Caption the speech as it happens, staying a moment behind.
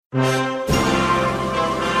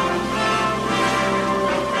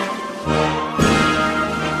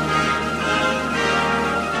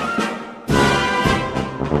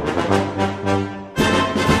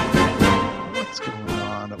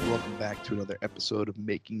episode of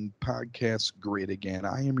Making Podcasts Great Again.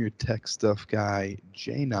 I am your tech stuff guy,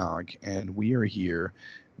 Jay Nog, and we are here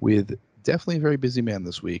with definitely a very busy man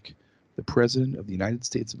this week, the President of the United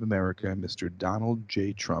States of America, Mr. Donald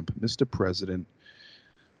J. Trump. Mr. President,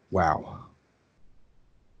 wow.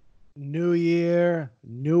 New year,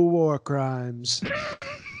 new war crimes.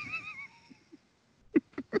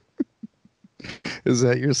 Is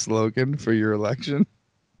that your slogan for your election?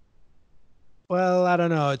 Well, I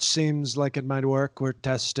don't know. It seems like it might work. We're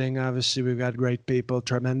testing. Obviously, we've got great people,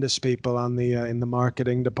 tremendous people on the in the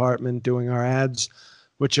marketing department doing our ads,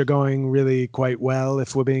 which are going really quite well,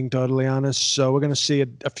 if we're being totally honest. So we're going to see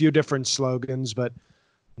a few different slogans, but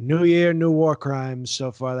New Year, new war crimes.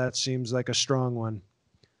 So far, that seems like a strong one.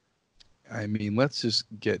 I mean, let's just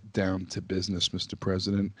get down to business, Mr.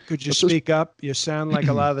 President. Could you speak up? You sound like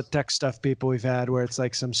a lot of the tech stuff people we've had, where it's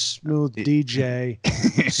like some smooth DJ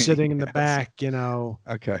sitting in the back,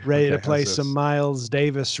 ready to play some Miles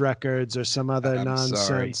Davis records or some other nonsense.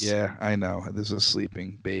 Sorry. Yeah, I know. There's a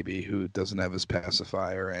sleeping baby who doesn't have his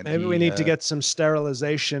pacifier. And maybe we need to get some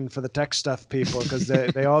sterilization for the tech stuff people, because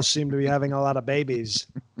they all seem to be having a lot of babies.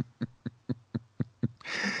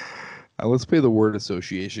 Let's play the word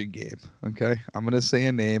association game, okay? I'm going to say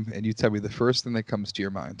a name, and you tell me the first thing that comes to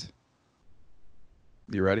your mind.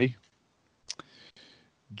 You ready?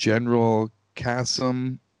 General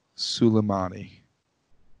Qasem Soleimani.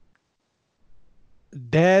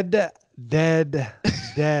 Dead.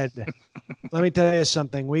 Let me tell you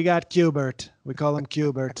something. We got Qbert. We call him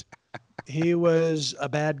Qbert. He was a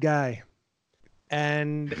bad guy.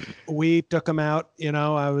 And we took him out.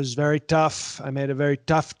 I was very tough. I made a very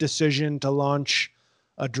tough decision to launch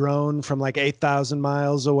a drone from like 8,000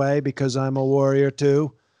 miles away, because I'm a warrior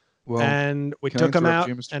too. Well, and we took him out,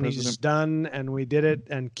 and he's done, and we did it.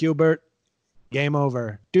 And Qbert, game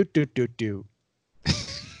over. Doot. Didn't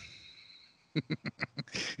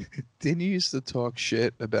you used to talk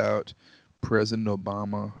shit about President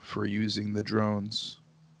Obama for using the drones?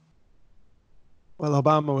 Well,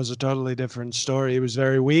 Obama was a totally different story. He was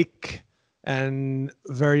very weak, and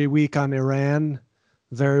very weak on Iran,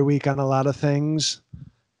 very weak on a lot of things.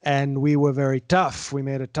 And we were very tough. We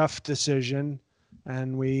made a tough decision,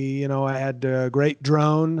 and I had a great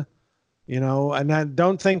drone, and I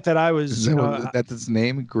don't think that I was, that's its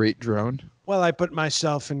name, Great Drone? Well, I put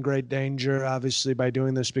myself in great danger, obviously, by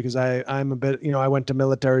doing this, because I'm a bit, I went to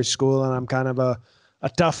military school, and I'm kind of a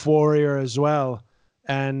tough warrior as well.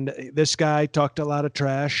 And this guy talked a lot of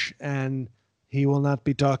trash, and he will not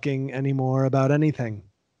be talking anymore about anything.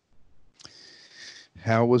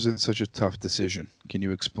 How was it such a tough decision? Can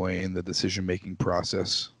you explain the decision-making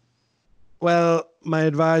process? Well, my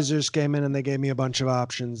advisors came in and they gave me a bunch of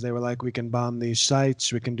options. They were like, we can bomb these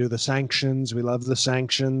sites. We can do the sanctions. We love the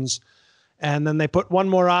sanctions. And then they put one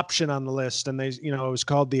more option on the list, and it was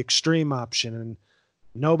called the extreme option. And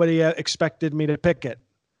nobody expected me to pick it.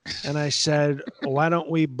 And I said, why don't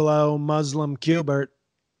we blow Muslim Qbert,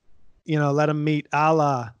 let him meet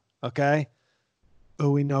Allah, okay?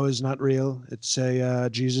 Who we know is not real. It's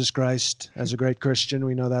Jesus Christ. As a great Christian,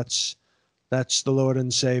 we know that's the Lord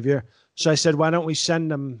and Savior. So I said, why don't we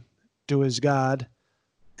send him to his God,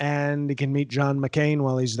 and he can meet John McCain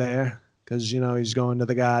while he's there, because, he's going to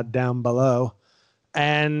the God down below.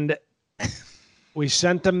 And we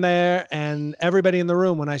sent him there, and everybody in the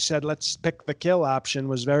room, when I said, let's pick the kill option,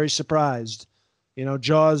 was very surprised.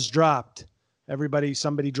 Jaws dropped.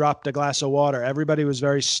 Somebody dropped a glass of water. Everybody was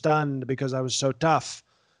very stunned because I was so tough.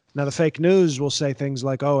 Now, the fake news will say things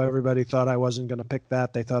like, oh, everybody thought I wasn't going to pick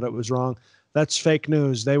that. They thought it was wrong. That's fake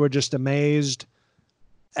news. They were just amazed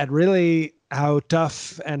at really how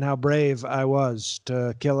tough and how brave I was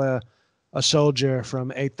to kill a soldier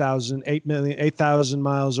from 8,000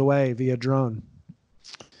 miles away via drone.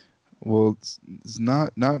 Well, it's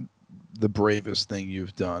not the bravest thing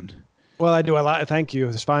you've done. Well, I do a lot. Thank you.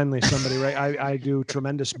 It's finally somebody, right? I do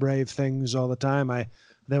tremendous brave things all the time.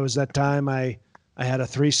 There was that time I had a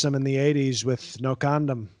threesome in the 80s with no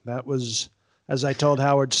condom. That was, as I told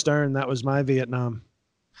Howard Stern, that was my Vietnam.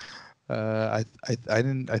 I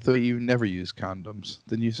thought you never used condoms.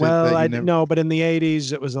 Didn't you say well, that? No, but in the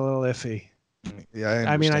 80s, it was a little iffy. Yeah,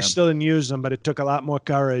 I mean, I still didn't use them, but it took a lot more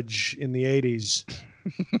courage in the 80s.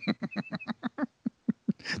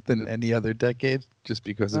 Than any other decade, just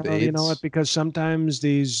because of AIDS? You know what? Because sometimes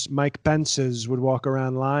these Mike Pences would walk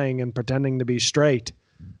around lying and pretending to be straight.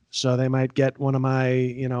 So they might get one of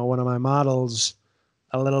my models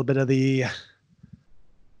a little bit of the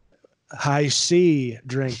high C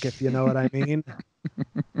drink, if you know what I mean.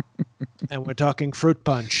 And we're talking fruit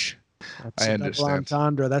punch. That's I understand. Double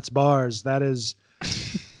entendre. That's bars.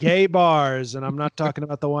 gay bars, and I'm not talking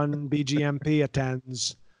about the one BGMP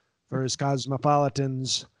attends for his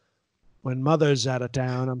Cosmopolitans when Mother's out of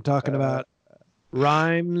town. I'm talking about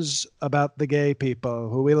rhymes about the gay people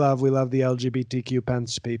who we love. We love the LGBTQ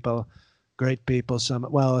Pence people. Great people.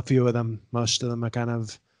 A few of them. Most of them are kind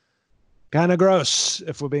of gross,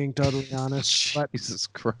 if we're being totally honest. But, Jesus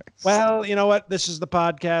Christ. well, you know what? This is the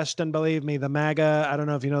podcast, and believe me, the MAGA, I don't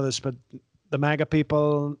know if you know this, but the MAGA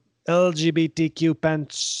people, LGBTQ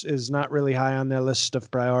Pence is not really high on their list of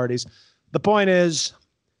priorities. The point is,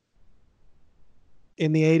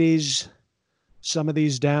 in the 80s, some of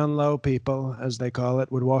these down low people, as they call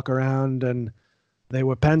it, would walk around and they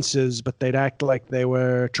were Pences, but they'd act like they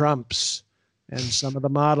were Trumps. And some of the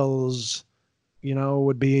models,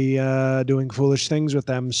 would be doing foolish things with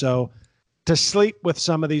them. So to sleep with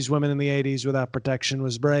some of these women in the 80s without protection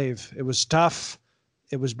was brave. It was tough.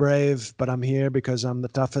 It was brave, but I'm here because I'm the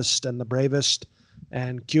toughest and the bravest.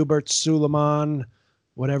 And Qbert Suleiman,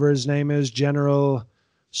 whatever his name is, General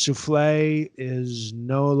Souffle, is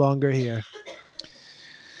no longer here.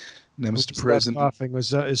 Now, Mr.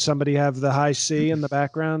 President, is somebody have the high C in the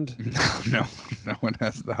background? No one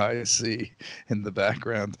has the high C in the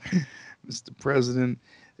background. Mr. President,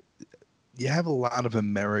 you have a lot of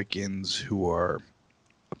Americans who are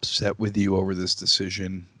upset with you over this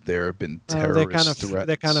decision. There have been terrorist threats.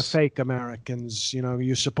 They're kind of fake Americans.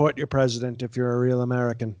 You support your president if you're a real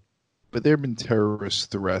American. But there have been terrorist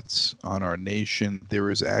threats on our nation. There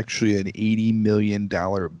is actually an $80 million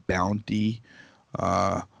bounty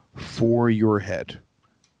for your head.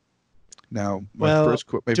 Now, first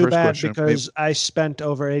question. Because I spent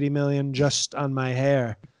over $80 million just on my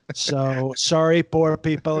hair. So sorry, poor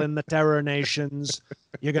people in the terror nations.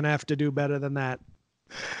 You're going to have to do better than that.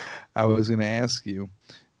 I was going to ask you,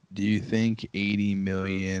 do you think 80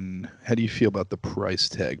 million, how do you feel about the price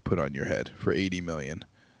tag put on your head for 80 million?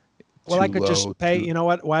 Well, I could just pay, you know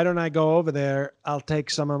what? Why don't I go over there? I'll take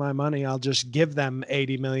some of my money. I'll just give them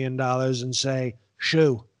 $80 million and say,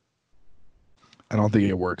 shoo. I don't think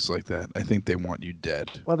it works like that. I think they want you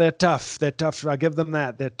dead. Well, they're tough. I'll give them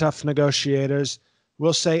that. They're tough negotiators.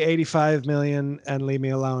 We'll say 85 million and leave me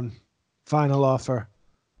alone. Final offer.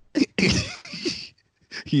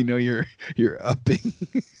 You're upping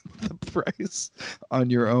the price on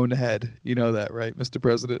your own head. You know that, right, Mr.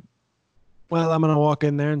 President? Well, I'm going to walk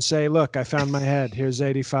in there and say, look, I found my head. Here's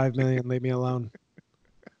 85 million. Leave me alone.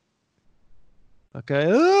 Okay.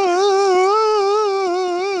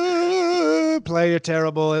 Play your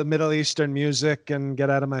terrible Middle Eastern music and get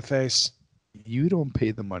out of my face. You don't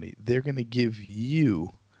pay the money. They're going to give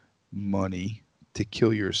you money to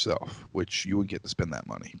kill yourself, which you would get to spend that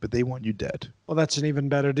money. But they want you dead. Well, that's an even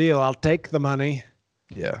better deal. I'll take the money.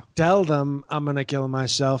 Yeah. Tell them I'm going to kill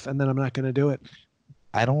myself, and then I'm not going to do it.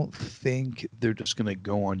 I don't think they're just going to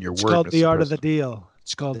go on your word. It's called the art of the deal.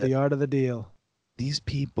 It's called the art of the deal. These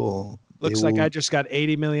people... Looks like I just got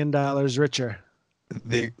 $80 million richer.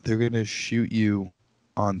 They're going to shoot you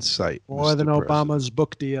on sight. More than Obama's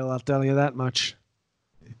book deal, I'll tell you that much.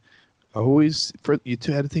 You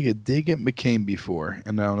two had to take a dig at McCain before,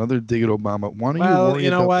 and now another dig at Obama. Why don't you worry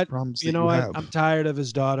about the problems that you have? I'm tired of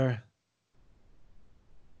his daughter.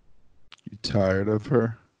 You tired of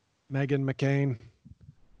her? Meghan McCain.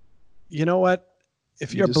 You know what?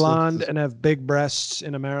 If you're blonde and have big breasts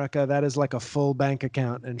in America, that is like a full bank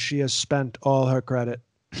account, and she has spent all her credit.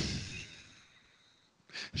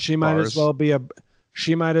 She might as well be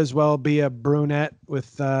a brunette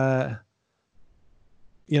with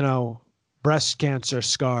breast cancer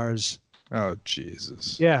scars. Oh,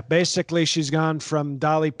 Jesus. Yeah, basically she's gone from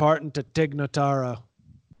Dolly Parton to Tig Notaro.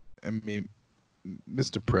 I mean,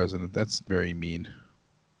 Mr. President, that's very mean.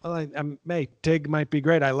 Well, Tig might be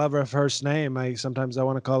great. I love her first name. Sometimes I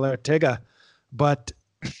want to call her Tigga. But,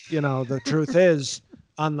 the truth is,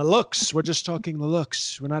 on the looks, we're just talking the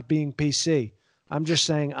looks. We're not being PC. I'm just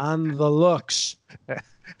saying on the looks,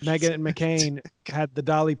 Meghan McCain had the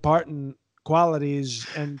Dolly Parton qualities,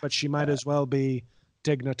 but she might as well be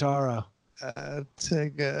Tig Notaro.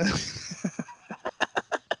 Tigga.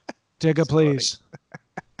 Tigga, please.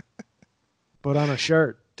 Put on a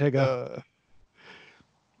shirt, Tigga.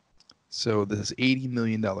 So this $80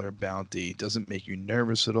 million bounty doesn't make you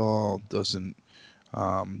nervous at all. Doesn't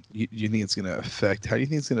you think it's going to affect? How do you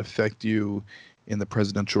think it's going to affect you in the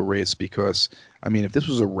presidential race? Because if this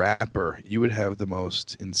was a rapper, you would have the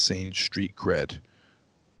most insane street cred.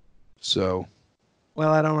 So,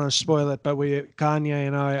 well, I don't want to spoil it, but Kanye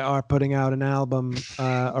and I are putting out an album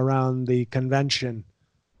around the convention.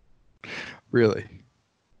 Really?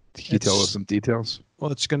 Can you tell us some details?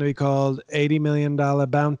 Well, it's going to be called $80 Million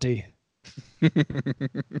Bounty. And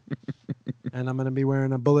I'm going to be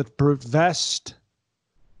wearing a bulletproof vest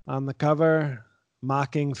on the cover,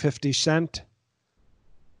 mocking 50 Cent.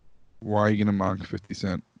 Why are you gonna mock 50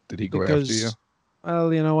 Cent? Did he go after you? Because,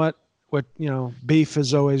 well, you know what? Beef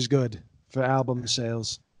is always good for album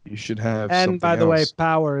sales. You should have And something by the way, else.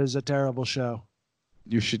 Power is a terrible show.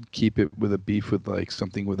 You should keep it with a beef with like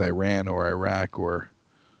something with Iran or Iraq or.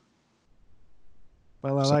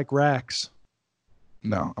 Well, I like racks.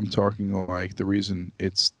 No, I'm talking like the reason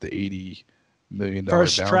it's the $80 million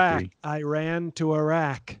First bounty. track, Iran to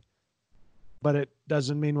Iraq. But it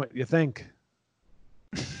doesn't mean what you think.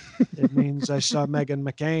 It means I saw Meghan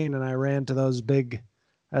McCain and I ran to those big,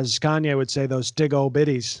 as Kanye would say, those tig old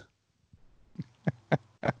biddies.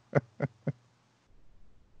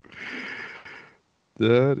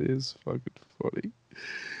 That is fucking funny.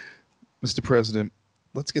 Mr. President,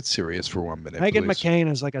 let's get serious for 1 minute. Meghan please.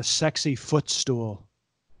 McCain is like a sexy footstool.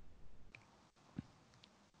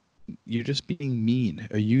 You're just being mean.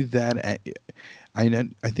 Are you that?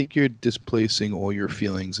 I think you're displacing all your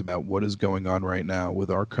feelings about what is going on right now with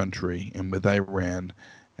our country and with Iran,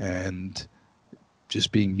 and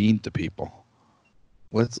just being mean to people.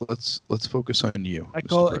 Let's focus on you. I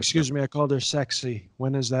called her sexy.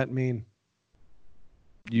 When does that mean?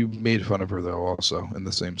 You made fun of her though, also in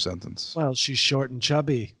the same sentence. Well, she's short and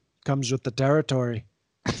chubby. Comes with the territory.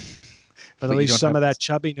 But at least some of that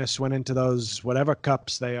chubbiness went into those whatever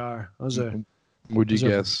cups they are. Those are. Would you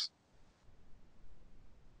guess?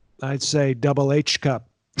 I'd say double H cup.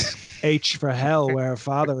 H for hell, where her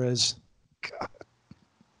father is. God.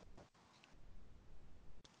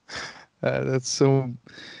 That's so,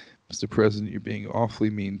 Mr. President, you're being awfully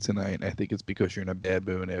mean tonight. I think it's because you're in a bad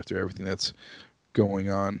mood after everything that's going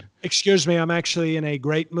on. Excuse me, I'm actually in a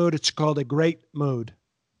great mood. It's called a great mood.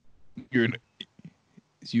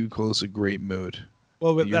 You call this a great mood.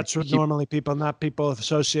 Well, that's what normally people, not people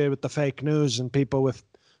associated with the fake news and people with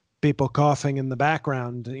people coughing in the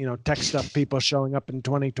background, tech stuff, people showing up in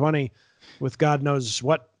 2020 with God knows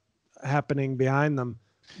what happening behind them.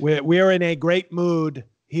 We're in a great mood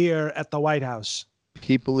here at the White House.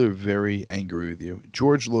 People are very angry with you.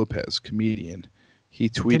 George Lopez, comedian, he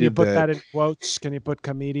tweeted Can you put that in quotes? Can you put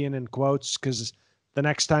comedian in quotes? Because the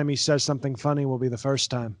next time he says something funny will be the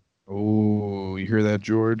first time. Oh, you hear that,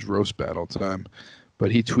 George? Roast battle time.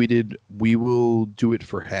 But he tweeted, "We will do it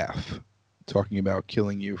for half," talking about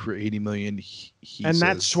killing you for $80 million. And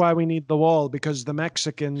that's why we need the wall, because the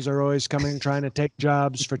Mexicans are always coming trying to take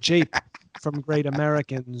jobs for cheap from great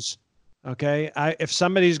Americans. Okay, if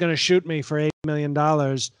somebody's going to shoot me for $80 million,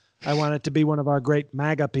 I want it to be one of our great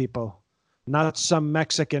MAGA people, not some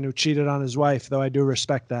Mexican who cheated on his wife, though I do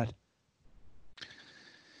respect that.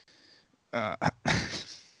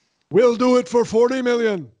 We'll do it for $40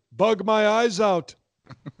 million. Bug my eyes out.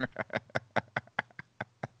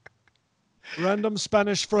 Random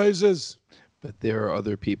Spanish phrases. But there are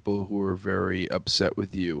other people who are very upset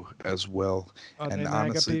with you as well. Are they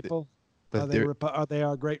MAGA people? Are they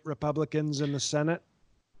our great Republicans in the Senate?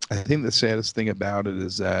 I think the saddest thing about it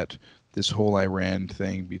is that this whole Iran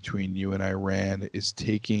thing between you and Iran is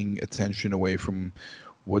taking attention away from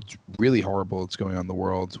what's really horrible that's going on in the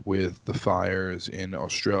world with the fires in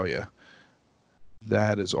Australia.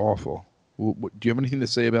 That is awful. Do you have anything to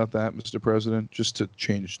say about that, Mr. President? Just to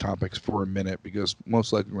change topics for a minute, because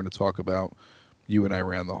most likely we're going to talk about you and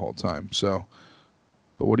Iran the whole time. So,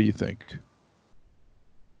 but what do you think?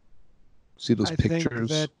 See those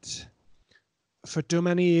pictures? I think that for too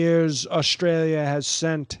many years, Australia has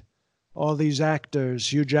sent all these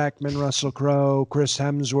actors, Hugh Jackman, Russell Crowe, Chris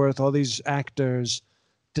Hemsworth, all these actors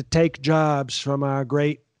to take jobs from our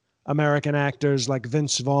great American actors like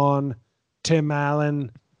Vince Vaughn, Tim Allen,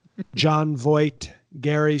 John Voight,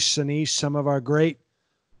 Gary Sinise, some of our great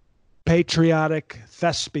patriotic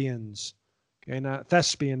thespians. Okay, not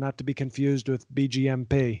thespian, not to be confused with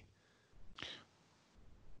BGMP.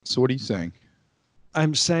 So what are you saying?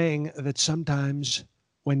 I'm saying that sometimes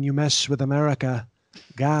when you mess with America,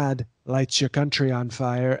 God lights your country on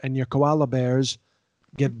fire and your koala bears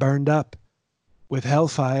get burned up with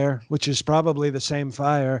hellfire, which is probably the same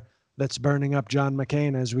fire that's burning up John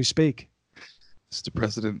McCain as we speak. Mr.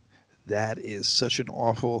 President, that is such an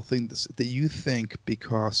awful thing that you think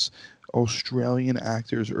because Australian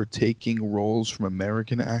actors are taking roles from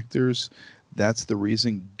American actors, that's the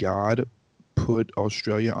reason God put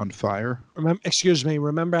Australia on fire?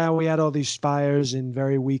 Remember how we had all these fires in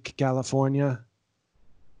very weak California?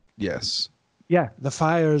 Yes. Yeah, the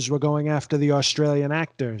fires were going after the Australian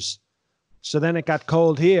actors. So then it got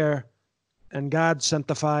cold here, and God sent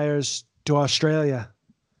the fires to Australia.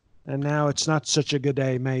 And now it's not such a good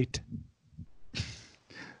day, mate.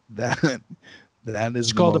 That that It's is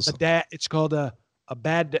the called a most. bidet. It's called a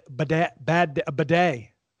bad bidet. A bidet.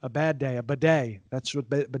 A bad day. A bidet. That's what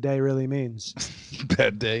bidet really means.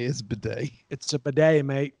 Bad day is bidet. It's a bidet,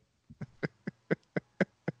 mate.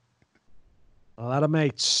 A lot of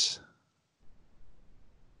mates.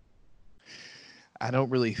 I don't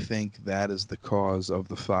really think that is the cause of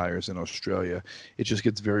the fires in Australia. It just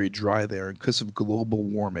gets very dry there, and because of global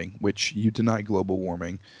warming, which you deny global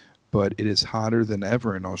warming, but it is hotter than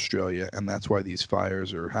ever in Australia, and that's why these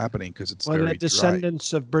fires are happening because it's Well, they're very dry.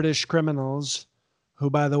 descendants of British criminals, who,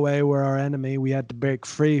 by the way, were our enemy. We had to break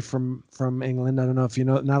free from England. I don't know if you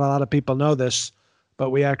know. Not a lot of people know this,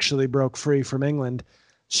 but we actually broke free from England.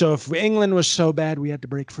 So if England was so bad, we had to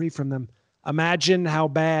break free from them. Imagine how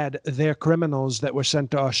bad their criminals that were sent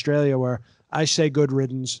to Australia were. I say good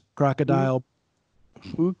riddance, crocodile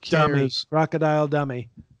Who dummy, cares? crocodile dummy.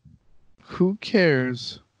 Who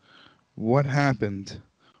cares what happened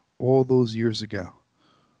all those years ago?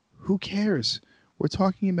 Who cares? We're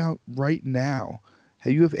talking about right now.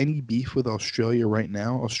 Have you have any beef with Australia right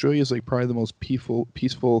now? Australia is like probably the most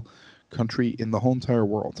peaceful country in the whole entire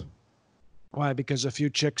world. Why? Because a few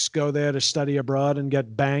chicks go there to study abroad and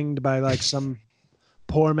get banged by like some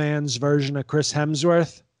poor man's version of Chris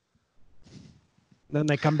Hemsworth. Then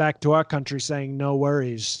they come back to our country saying no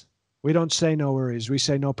worries. We don't say no worries. We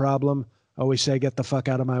say no problem, or we say get the fuck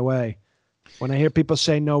out of my way. When I hear people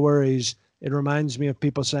say no worries, it reminds me of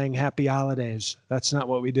people saying happy holidays. That's not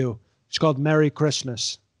what we do. It's called Merry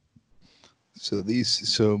Christmas. So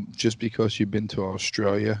just because you've been to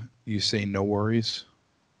Australia, you say no worries?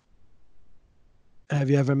 Have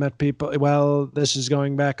you ever met people? Well, this is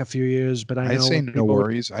going back a few years, but I I know say when no people.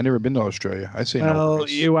 worries. I never been to Australia. I say no Well,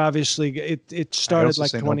 worries. you obviously it I started also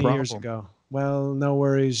like say no 20 years problem. ago. Well, no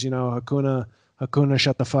worries, Hakuna,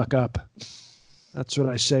 shut the fuck up. That's what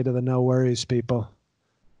I say to the no worries people.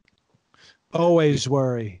 Always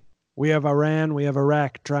worry. We have Iran, we have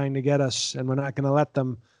Iraq trying to get us, and we're not going to let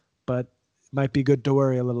them, but it might be good to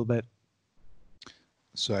worry a little bit.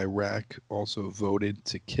 So Iraq also voted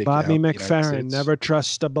to kick Bobby out the United McFerrin, States. never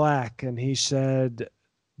trust a black, and he said,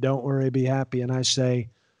 don't worry, be happy. And I say,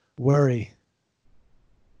 worry.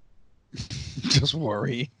 Just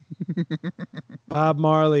worry. Bob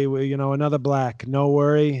Marley, another black, no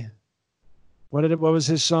worry. What was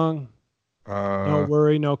his song? No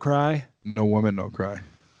worry, no cry. No woman, no cry.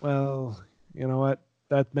 Well, you know what?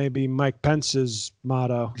 That may be Mike Pence's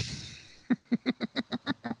motto.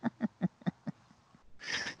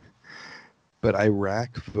 But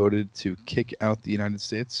Iraq voted to kick out the United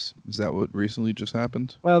States. Is that what recently just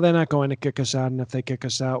happened? Well, they're not going to kick us out, and if they kick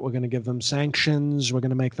us out, we're going to give them sanctions. We're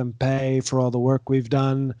going to make them pay for all the work we've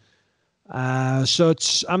done. So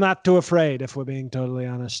I'm not too afraid, if we're being totally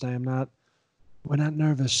honest. We're not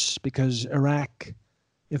nervous because Iraq,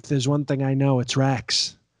 if there's one thing I know, it's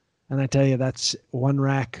racks. And I tell you, that's one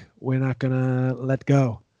rack we're not going to let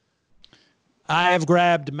go. I have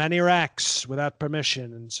grabbed many racks without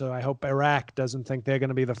permission, and so I hope Iraq doesn't think they're going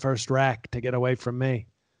to be the first rack to get away from me.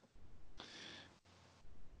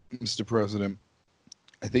 Mr. President,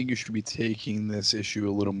 I think you should be taking this issue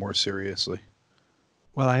a little more seriously.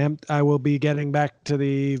 Well, I am. I will be getting back to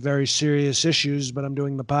the very serious issues, but I'm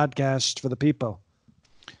doing the podcast for the people.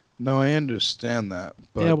 No, I understand that,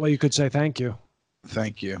 but Yeah, well, you could say thank you.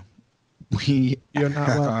 thank you. You're not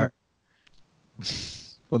welcome.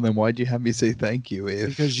 Well, then why'd you have me say thank you?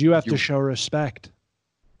 Because you have to show respect.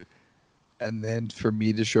 And then for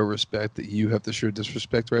me to show respect, that you have to show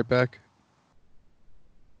disrespect right back?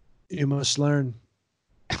 You must learn.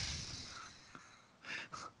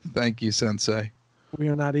 Thank you, Sensei. We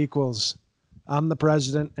are not equals. I'm the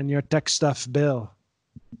president and you're tech stuff Bill.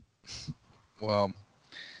 Well,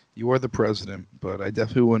 you are the president, but I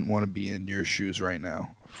definitely wouldn't want to be in your shoes right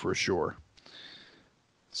now, for sure.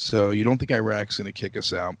 So you don't think Iraq's going to kick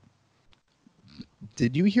us out?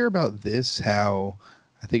 Did you hear about this? How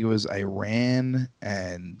I think it was Iran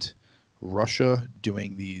and Russia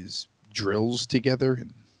doing these drills together.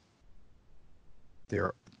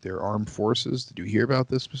 Their armed forces. Did you hear about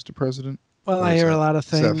this, Mr. President? Well, I hear a lot of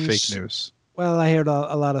things. Is that fake news? Well, I heard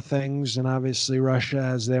a lot of things, and obviously Russia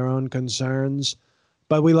has their own concerns.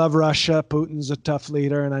 But we love Russia. Putin's a tough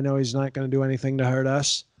leader, and I know he's not going to do anything to hurt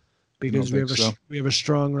us because we have a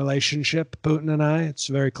strong relationship, Putin and I. It's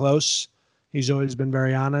very close. He's always been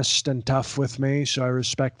very honest and tough with me, so I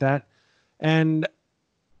respect that. And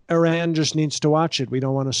Iran just needs to watch it. We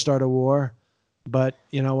don't want to start a war, but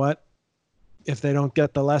you know what? If they don't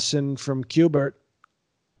get the lesson from Qbert,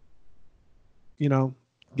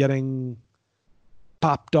 getting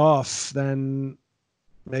popped off, then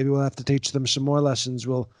maybe we'll have to teach them some more lessons.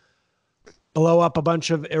 blow up a bunch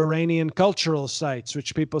of Iranian cultural sites,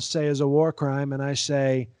 which people say is a war crime. And I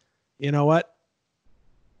say, you know what?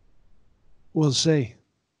 We'll see.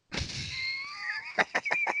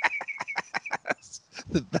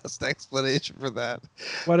 The best explanation for that.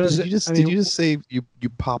 What is Did it? you just I mean, did you just say you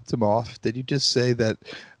popped him off? Did you just say that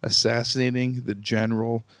assassinating the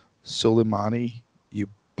General Soleimani, you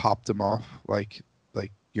popped him off like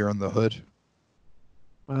you're in the hood?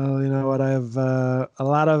 well, you know what? I have a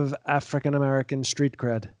lot of African American street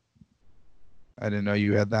cred. I didn't know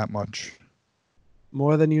you had that much.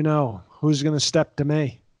 More than you know. Who's going to step to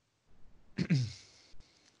me?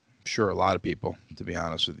 Sure, a lot of people, to be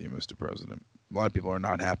honest with you, Mr. President. A lot of people are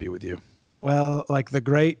not happy with you. Well, like the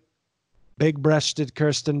great big-breasted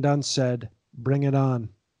Kirsten Dunst said, bring it on.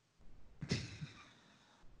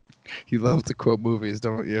 You love to quote movies,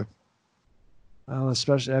 don't you? Well,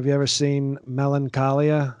 especially, have you ever seen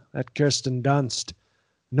Melancholia? That Kirsten Dunst.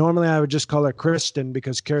 Normally, I would just call her Kristen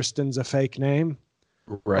because Kirsten's a fake name.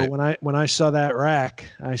 Right. But when I saw that rack,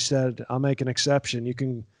 I said, I'll make an exception. You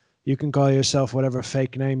can call yourself whatever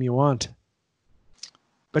fake name you want.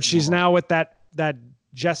 But she's now with that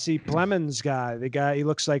Jesse Plemons guy. The guy, he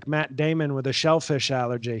looks like Matt Damon with a shellfish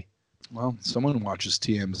allergy. Well, someone watches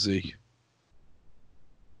TMZ.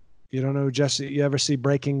 You don't know Jesse? You ever see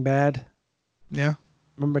Breaking Bad? Yeah.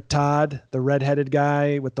 Remember Todd, the redheaded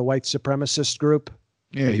guy with the white supremacist group?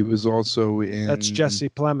 Yeah, he was also in. That's Jesse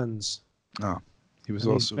Plemons. Oh, he was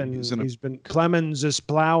And also. Plemons is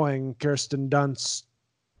plowing Kirsten Dunst.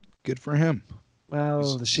 Good for him.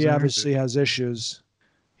 Well, she obviously has issues.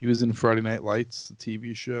 He was in Friday Night Lights, the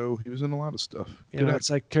TV show. He was in a lot of stuff. You know, it's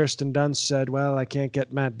like Kirsten Dunst said, well, I can't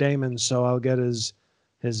get Matt Damon, so I'll get his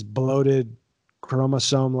bloated,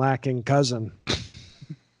 chromosome-lacking cousin.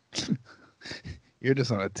 You're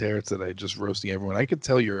just on a tear today, just roasting everyone. I could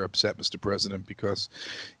tell you're upset, Mr. President, because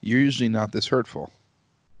you're usually not this hurtful.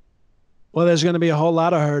 Well, there's going to be a whole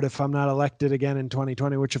lot of hurt if I'm not elected again in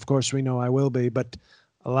 2020, which, of course, we know I will be. But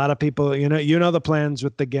a lot of people, you know the plans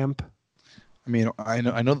with the GIMP. I mean, I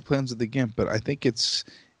know the plans of the GIMP, but I think it's,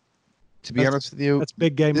 to be honest with you, that's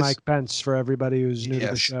big gay Mike Pence for everybody who's new to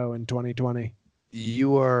the show in 2020.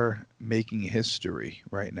 You are making history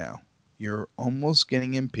right now. You're almost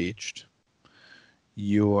getting impeached.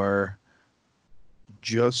 You are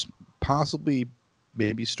just possibly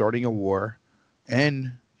maybe starting a war,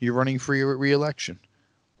 and you're running for your re-election,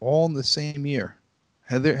 all in the same year.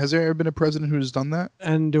 Has there ever been a president who has done that?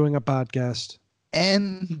 And doing a podcast.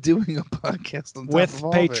 And doing a podcast on top with of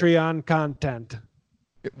all Patreon content.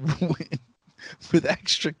 With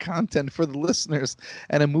extra content for the listeners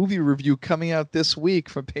and a movie review coming out this week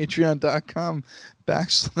from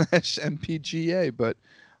patreon.com/MPGA. But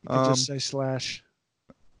you could just say slash.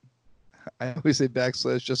 I always say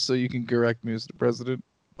backslash just so you can correct me, Mr. President.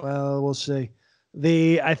 Well, we'll see.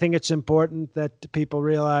 I think it's important that people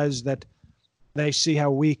realize that they see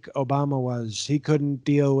how weak Obama was. He couldn't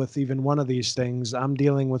deal with even one of these things. I'm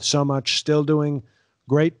dealing with so much, still doing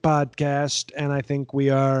great podcast, and I think we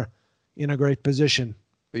are in a great position.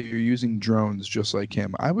 But you're using drones just like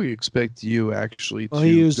him. I would expect you actually to. Well,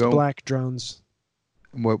 he used black drones.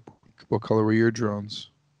 What color were your drones?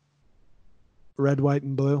 Red, white,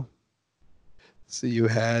 and blue. So you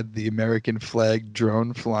had the American flag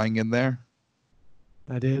drone flying in there?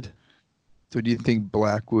 I did. So do you think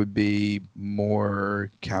black would be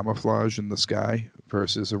more camouflage in the sky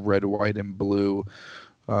versus a red, white, and blue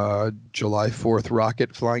July 4th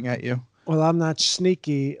rocket flying at you? Well, I'm not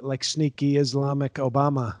sneaky like sneaky Islamic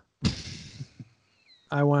Obama.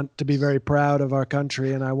 I want to be very proud of our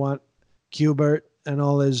country, and I want Hubert and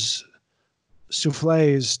all his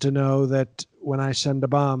souffles to know that when I send a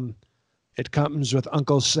bomb, it comes with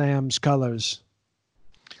Uncle Sam's colors.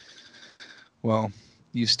 Well,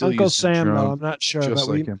 you still Uncle use Sam, drone, though, I'm not sure, but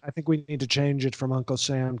like him. I think we need to change it from Uncle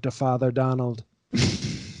Sam to Father Donald.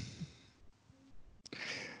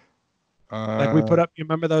 Like we put up, you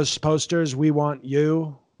remember those posters, "We want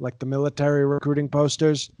you," like the military recruiting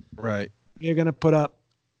posters? Right. You're going to put up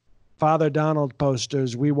Father Donald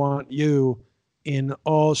posters, "We want you," in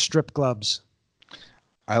all strip clubs.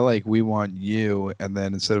 I like "We want you," and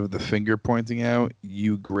then instead of the finger pointing out,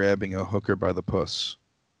 you grabbing a hooker by the puss.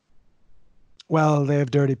 Well, they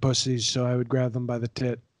have dirty pussies, so I would grab them by the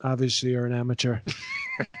tit. Obviously, you're an amateur.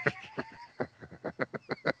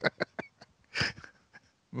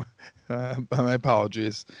 My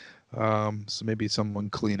apologies. So maybe someone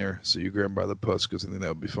cleaner, so you grab him by the puss, because I think that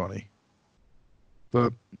would be funny.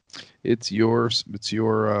 But it's yours. It's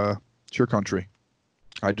your country.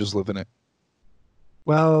 I just live in it.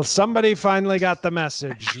 Well, somebody finally got the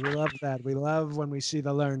message. We love that. We love when we see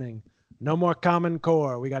the learning. No more Common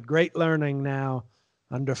Core. We got great learning now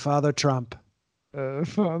under Father Trump.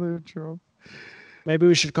 Father Trump. Maybe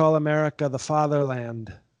we should call America the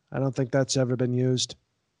fatherland. I don't think that's ever been used.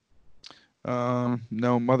 No,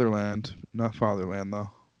 motherland, not fatherland,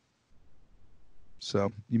 though.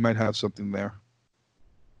 So you might have something there.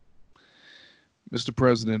 Mr.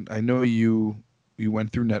 President, I know you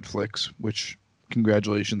went through Netflix, which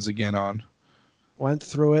congratulations again on. Went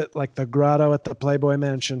through it like the grotto at the Playboy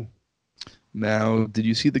Mansion. Now, did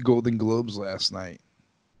you see the Golden Globes last night?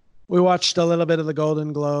 We watched a little bit of the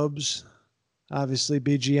Golden Globes. Obviously,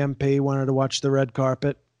 BGMP wanted to watch the red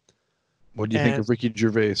carpet. What do you think of Ricky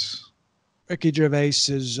Gervais? Ricky Gervais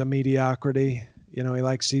is a mediocrity. You know,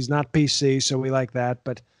 he's not PC, so we like that,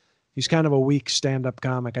 but he's kind of a weak stand-up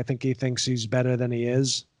comic. I think he thinks he's better than he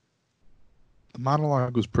is. The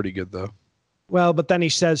monologue was pretty good, though. Well, but then he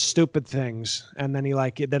says stupid things, and then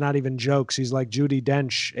they're not even jokes. He's like, Judi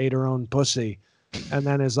Dench ate her own pussy. And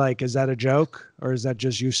then is like, is that a joke, or is that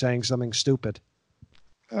just you saying something stupid?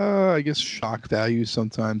 I guess shock value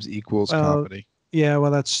sometimes equals comedy. Yeah,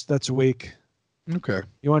 well, that's weak. Okay.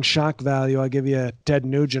 You want shock value, I'll give you Ted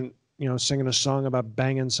Nugent, singing a song about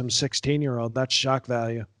banging some 16-year-old. That's shock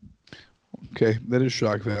value. Okay, that is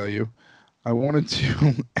shock value. I wanted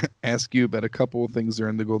to ask you about a couple of things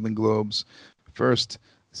during the Golden Globes. First,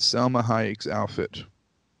 Salma Hayek's outfit.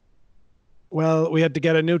 Well, we had to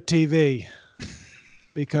get a new TV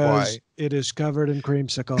because Why? It is covered in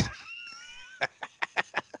creamsicle.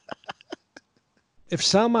 If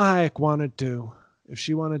Salma Hayek wanted to, if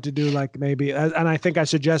she wanted to do like maybe, and I think I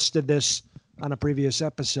suggested this on a previous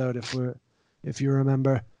episode, if you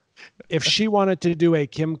remember, if she wanted to do a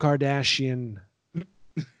Kim Kardashian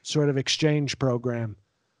sort of exchange program,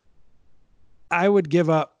 I would give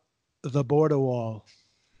up the border wall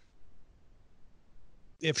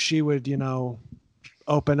if she would,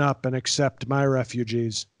 open up and accept my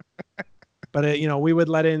refugees. But, we would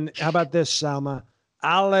let in, how about this, Salma?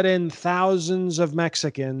 I'll let in thousands of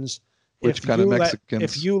Mexicans. Which kind of Mexicans?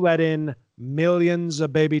 If you let in millions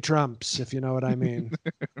of baby Trumps, if you know what I mean.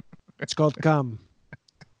 It's called cum.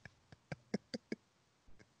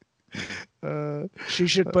 She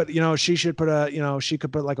should put she could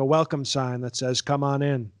put like a welcome sign that says, come on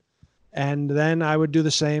in. And then I would do the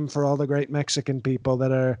same for all the great Mexican people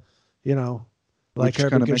that are, like Which her.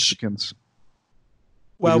 Kind of Mexicans?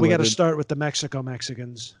 Well, we got to start with the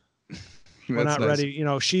Mexicans. We're not nice.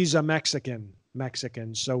 ready. She's a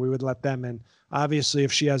Mexican, so we would let them in. Obviously,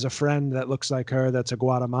 if she has a friend that looks like her that's a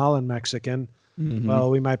Guatemalan Mexican, well,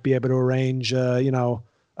 we might be able to arrange, a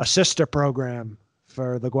sister program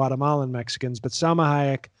for the Guatemalan Mexicans. But Salma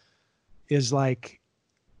Hayek is like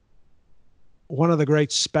one of the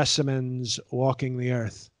great specimens walking the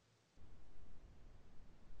earth.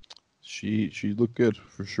 She looked good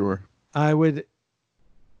for sure. I would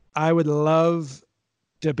love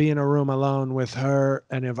to be in a room alone with her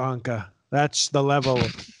and Ivanka. That's the level.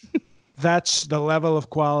 That's the level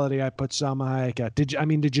of quality I put Salma Hayek at.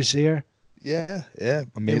 Did you see her? Yeah,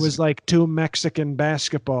 amazing. It was like two Mexican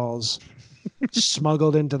basketballs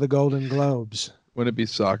smuggled into the Golden Globes. Wouldn't it be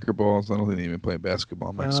soccer balls? I don't think they even play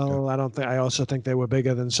basketball in Mexico. Well, I also think they were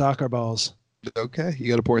bigger than soccer balls. Okay, you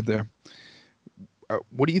got a point there.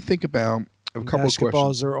 What do you think about a couple of questions?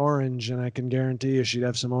 Basketballs are orange, and I can guarantee you she'd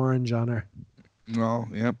have some orange on her. Well,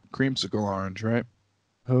 yep, creamsicle orange, right?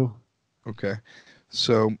 Who? Okay,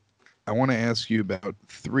 so I want to ask you about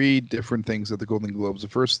 3 different things at the Golden Globes. The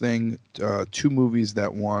first thing, 2 movies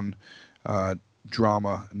that won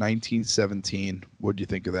drama, 1917. What do you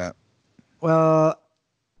think of that? Well,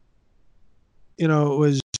 it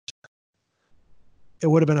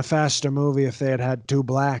would have been a faster movie if they had 2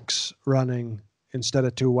 blacks running instead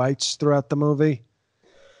of 2 whites throughout the movie.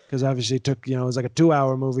 Because obviously it was like a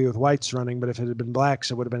 2-hour movie with whites running, but if it had been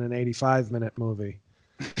blacks, it would have been an 85-minute movie.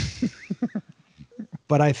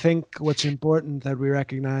 But I think what's important that we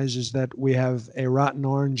recognize is that we have a Rotten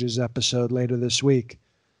Oranges episode later this week.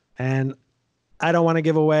 And I don't want to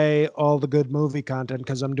give away all the good movie content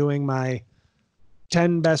because I'm doing my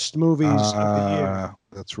 10 best movies of the year.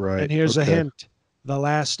 That's right. And here's a hint. The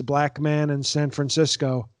Last Black Man in San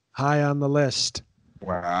Francisco, high on the list.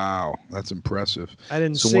 Wow, that's impressive. I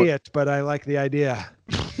didn't see it, but I like the idea.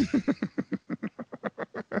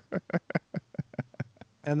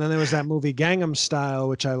 And then there was that movie Gangnam Style,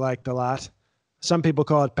 which I liked a lot. Some people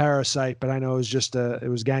call it Parasite, but I know it was just it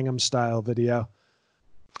was Gangnam Style video.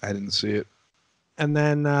 I didn't see it. And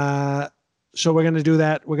then, so we're going to do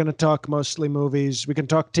that. We're going to talk mostly movies. We can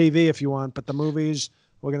talk TV if you want, but the movies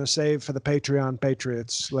we're going to save for the Patreon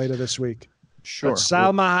Patriots later this week. Sure. But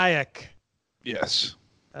Salma Hayek. Yes.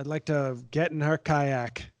 I'd like to get in her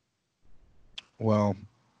kayak. Well,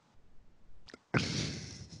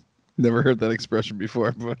 never heard that expression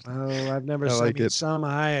before, but Oh, I've never I seen like it. Salma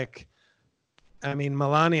Hayek. I mean,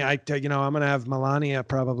 Melania, I'm going to have Melania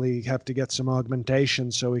probably have to get some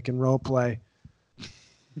augmentation so we can role play.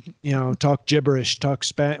 Talk gibberish, talk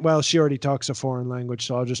Spanish. Well, she already talks a foreign language,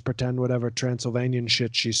 so I'll just pretend whatever Transylvanian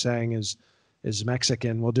shit she's saying is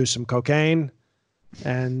Mexican. We'll do some cocaine,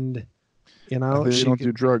 and I think you she don't could.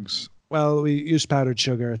 do drugs. Well, we use powdered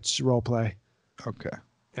sugar. It's role play. Okay.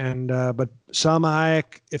 And but Salma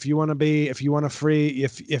Hayek, if you want to free,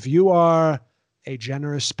 if you are a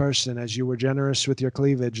generous person, as you were generous with your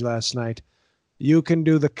cleavage last night, you can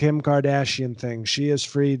do the Kim Kardashian thing. She has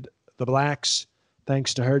freed the blacks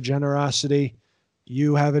thanks to her generosity.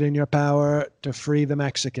 You have it in your power to free the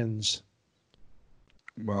Mexicans.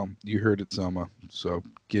 Well, you heard it, Selma. So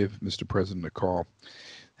give Mr. President a call.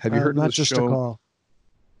 Have you heard of Not the just show? a call.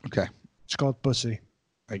 Okay, It's called pussy.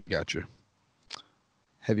 I got you.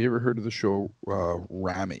 Have you ever heard of the show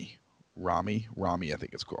Rami? Rami, I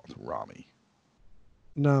think it's called Rami.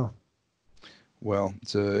 No. Well,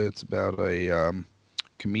 it's about a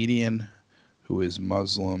comedian who is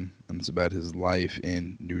Muslim, and it's about his life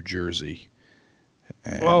in New Jersey.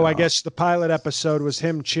 And, I guess the pilot episode was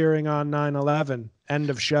him cheering on 9/11. End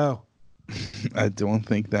of show. I don't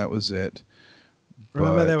think that was it.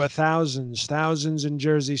 Remember, but there were thousands in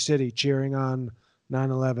Jersey City cheering on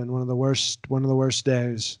 9/11. One of the worst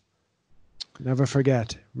days. Never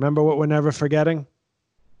forget. Remember what we're never forgetting?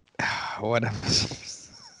 what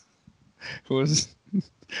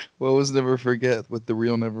was never forget? What the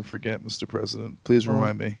real never forget, Mr. President? Please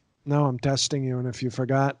remind me. No, I'm testing you, and if you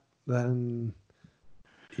forgot, then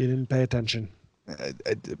you didn't pay attention. I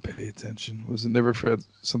did pay attention. Was it never forget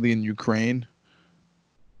something in Ukraine?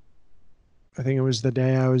 I think it was the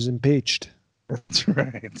day I was impeached. That's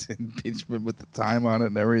right. Impeachment with the time on it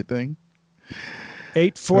and everything.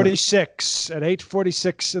 8:46. At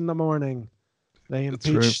 8:46 in the morning, they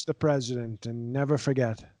impeached right. the president, and never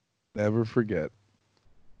forget. Never forget.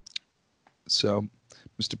 So,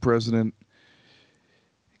 Mr. President,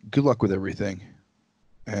 good luck with everything.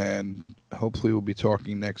 And hopefully we'll be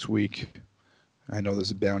talking next week. I know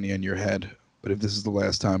there's a bounty on your head, but if this is the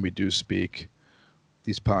last time we do speak,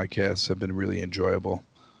 these podcasts have been really enjoyable.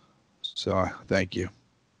 So thank you.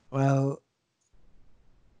 Well,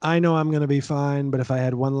 I know I'm going to be fine, but if I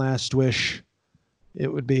had one last wish,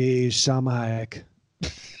 it would be Salma Hayek.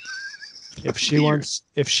 If she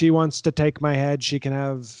wants to take my head, she can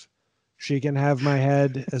have my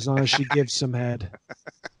head as long as she gives some head.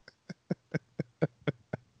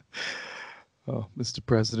 Oh, Mr.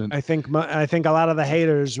 President. I think a lot of the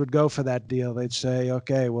haters would go for that deal. They'd say,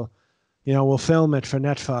 okay, well, we'll film it for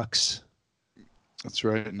Netflix. That's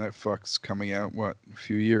right. Netflix coming out, a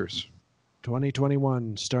few years?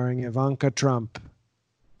 2021, starring Ivanka Trump.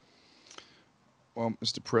 Well,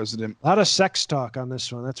 Mr. President. A lot of sex talk on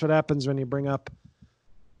this one. That's what happens when you bring up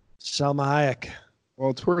Salma Hayek.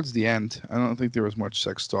 Well, towards the end, I don't think there was much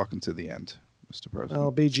sex talk until the end, Mr. President.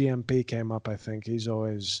 Well, BGMP came up, I think. He's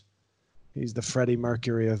the Freddie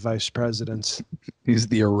Mercury of vice presidents. He's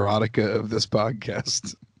the erotica of this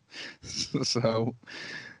podcast. So,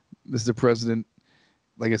 Mr. President,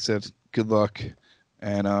 like I said, good luck.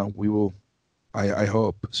 And we will, I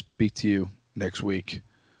hope, speak to you next week.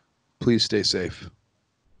 Please stay safe.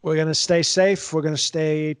 We're going to stay safe. We're going to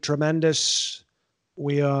stay tremendous.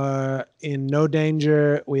 We are in no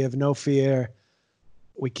danger. We have no fear.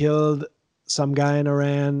 We killed some guy in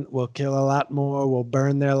Iran. We'll kill a lot more. We'll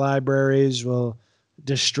burn their libraries. We'll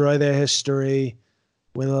destroy their history.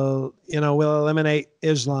 We'll eliminate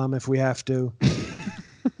Islam if we have to.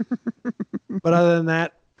 But other than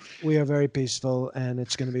that, we are very peaceful, and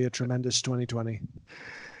it's going to be a tremendous 2020.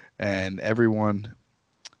 And everyone,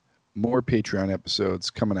 more Patreon episodes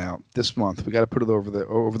coming out this month. We got to put it over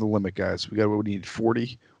the limit, guys. We need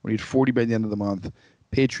 40. We need 40 by the end of the month.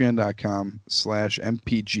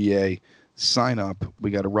 Patreon.com/MPGA. Sign up.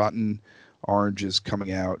 We got a Rotten Oranges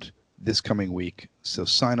coming out this coming week. So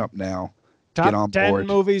sign up now. Top Get on 10 board.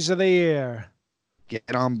 movies of the year.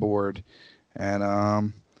 Get on board. And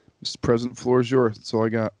Mr. President, the floor is yours. That's all I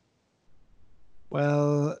got.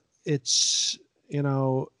 Well, it's, if you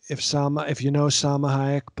know Salma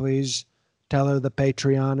Hayek, please tell her the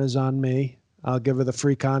Patreon is on me. I'll give her the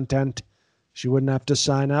free content. She wouldn't have to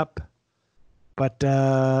sign up. But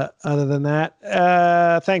other than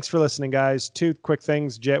that, thanks for listening, guys. Two quick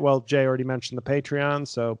things. Jay already mentioned the Patreon,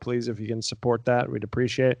 so please, if you can support that, we'd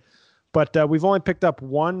appreciate it. But we've only picked up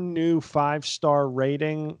one new 5-star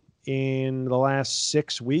rating in the last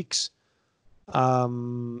 6 weeks.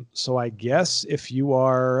 So I guess if you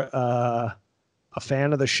are a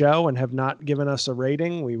fan of the show and have not given us a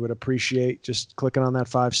rating, we would appreciate just clicking on that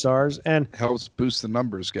 5 stars. And helps boost the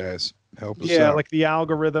numbers, guys. Help us yeah, out. like the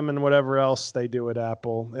algorithm and whatever else they do at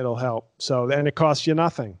Apple, it'll help. So, and it costs you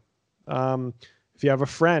nothing. If you have a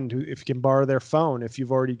friend if you can borrow their phone, if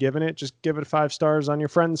you've already given it, just give it 5 stars on your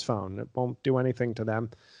friend's phone. It won't do anything to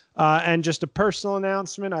them. And just a personal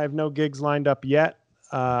announcement. I have no gigs lined up yet.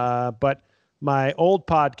 But my old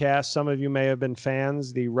podcast, some of you may have been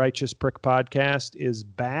fans, the Righteous Prick podcast is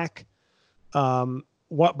back.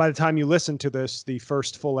 By the time you listen to this, the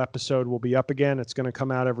first full episode will be up again. It's going to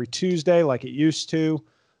come out every Tuesday like it used to.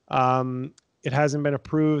 It hasn't been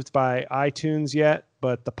approved by iTunes yet,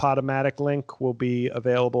 but the Podomatic link will be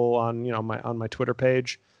available on my Twitter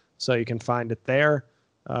page, so you can find it there.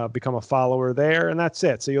 Become a follower there, and that's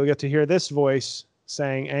it. So you'll get to hear this voice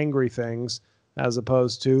saying angry things as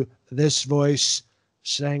opposed to this voice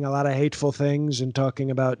saying a lot of hateful things and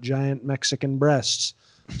talking about giant Mexican breasts.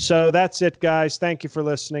 So that's it, guys. Thank you for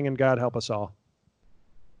listening, and God help us all.